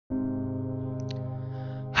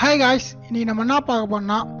Hi guys, இன்னைக்கு நம்ம என்ன பார்க்க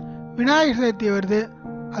போனால் விநாயகர் சதுர்த்தி வருது.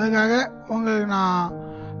 அதுக்காக உங்களுக்கு நான்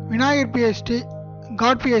விநாயகர் பிஎஸ்டி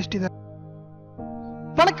PST தான்.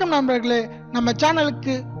 வணக்கம் நண்பர்களே, நம்ம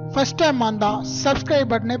சேனலுக்கு ஃபர்ஸ்ட் டைம் வந்தால் சப்ஸ்கிரைப்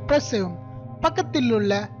பட்டனை ப்ரெஸ் செய்வோம், பக்கத்தில்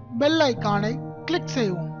உள்ள பெல் ஐக்கானை கிளிக்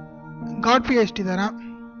செய்வோம். PST தரேன்.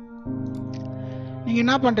 நீங்கள்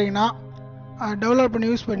என்ன பண்ணுறீங்கன்னா டவுன்லோட் பண்ணி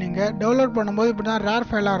யூஸ் பண்ணிங்க. டவுன்லோட் பண்ணும்போது இப்படி தான் ரேர்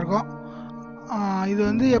ஃபைலாக இருக்கும். இது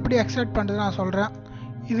வந்து எப்படி எக்ஸ்ட்ராக்ட் பண்ணுறது நான் சொல்கிறேன்.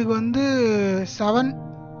 இதுக்கு வந்து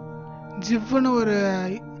 7-zipனு ஒரு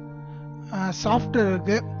சாஃப்ட்வேர்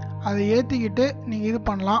இருக்குது. அதை ஏற்றிக்கிட்டு நீங்கள் இது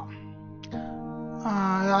பண்ணலாம்.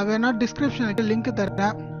 அது வேணால் டிஸ்கிரிப்ஷனுக்கு லிங்க்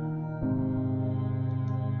தர்றேன்,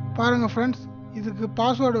 பாருங்கள் ஃப்ரெண்ட்ஸ். இதுக்கு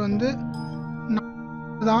பாஸ்வேர்டு வந்து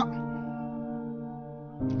தான்,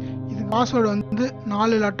 இதுக்கு பாஸ்வேர்டு வந்து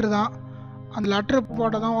 4 லெட்ரு தான். அந்த லெட்ரு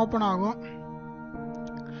போட்டால் தான் ஓப்பன் ஆகும்.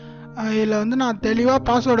 இதில் வந்து நான் தெளிவாக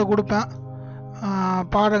பாஸ்வேர்டை கொடுப்பேன்,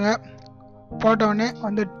 பாருங்கள். போட்டோடனே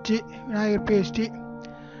வந்துடுச்சு விநாயகர் PST.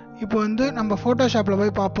 இப்போ வந்து நம்ம ஃபோட்டோஷாப்பில்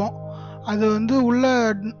போய் பார்ப்போம். அது வந்து உள்ள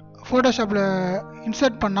ஃபோட்டோஷாப்பில்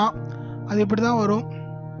இன்சர்ட் பண்ணால் அது இப்படி தான் வரும்.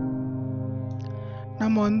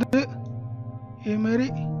 நம்ம வந்து இதுமாரி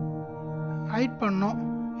ஹைட் பண்ணோம்.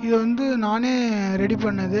 இது வந்து நானே ரெடி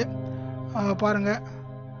பண்ணது, பாருங்கள்.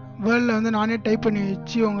 வேர்ல்டில் வந்து நானே டைப் பண்ணி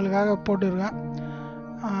வச்சு உங்களுக்காக போட்டுருக்கேன்.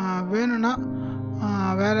 வேணும்னா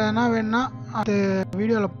வேறு எதனா வேணும்னா அது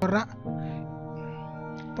வீடியோவில் போடுறேன்,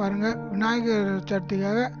 பாருங்கள். விநாயகர்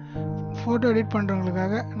சதுர்த்திக்காக ஃபோட்டோ எடிட்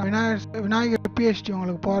பண்ணுறவங்களுக்காக நான் விநாயகர் PST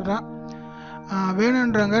உங்களுக்கு போடுறேன்.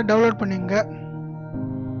 வேணுன்றவங்க டவுன்லோட் பண்ணிங்க.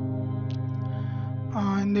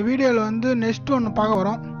 இந்த வீடியோவில் வந்து நெக்ஸ்ட் ஒன்று பார்க்க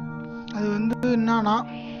வரோம். அது வந்து என்னன்னா,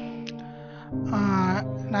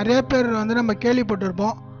 நிறைய பேர் வந்து நம்ம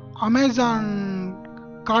கேள்விப்பட்டிருப்போம், அமேசான்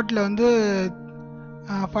கார்ட்டில் வந்து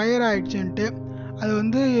ஃபயர் ஆயிடுச்சுன்ட்டு. அது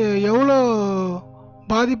வந்து எவ்வளோ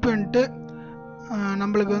பாதிப்புன்ட்டு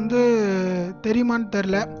நம்மளுக்கு வந்து தெரியுமான்னு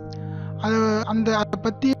தெரில. அதை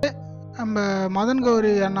பற்றியே நம்ம மதன்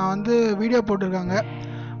கௌரி அண்ணா வந்து வீடியோ போட்டிருக்காங்க,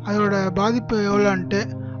 அதோட பாதிப்பு எவ்வளோன்ட்டு.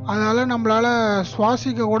 அதனால் நம்மளால்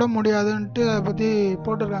சுவாசிக்க கூட முடியாதுன்ட்டு அதை பற்றி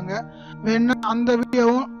போட்டிருக்காங்க. வேணா அந்த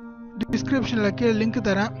வீடியோவும் டிஸ்கிரிப்ஷனில் கீழே லிங்க்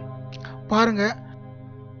தரேன், பாருங்கள்.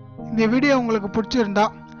 இந்த வீடியோ உங்களுக்கு பிடிச்சிருந்தா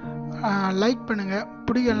லைக் பண்ணுங்கள்,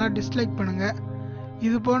 பிடிக்கலனா டிஸ்லைக் பண்ணுங்கள்.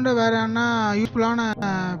 இது போன்ற வேறு என்ன யூஸ்ஃபுல்லான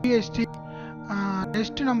PST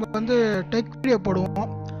நெக்ஸ்ட்டு நம்ம வந்து டெக் வீடியோ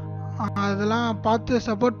போடுவோம், அதெல்லாம் பார்த்து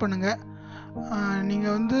சப்போர்ட் பண்ணுங்கள்.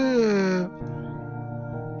 நீங்கள் வந்து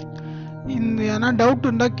இந்த எதனா டவுட்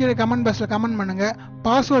இருந்தால் கீழே கமெண்ட் பாக்ஸில் கமெண்ட் பண்ணுங்கள்.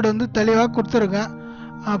 பாஸ்வேர்டு வந்து தெளிவாக கொடுத்துருக்கேன்,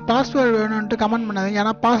 பாஸ்வேர்டு வேணும்ன்ட்டு கமெண்ட் பண்ணாதீங்க,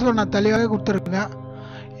 ஏன்னா பாஸ்வேர்டு நான் தெளிவாக கொடுத்துருக்கேன்.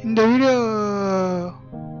 இந்த வீடியோ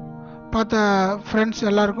பார்த்த ஃப்ரெண்ட்ஸ்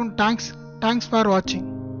எல்லாருக்கும் தேங்க்ஸ் ஃபார் வாட்சிங்.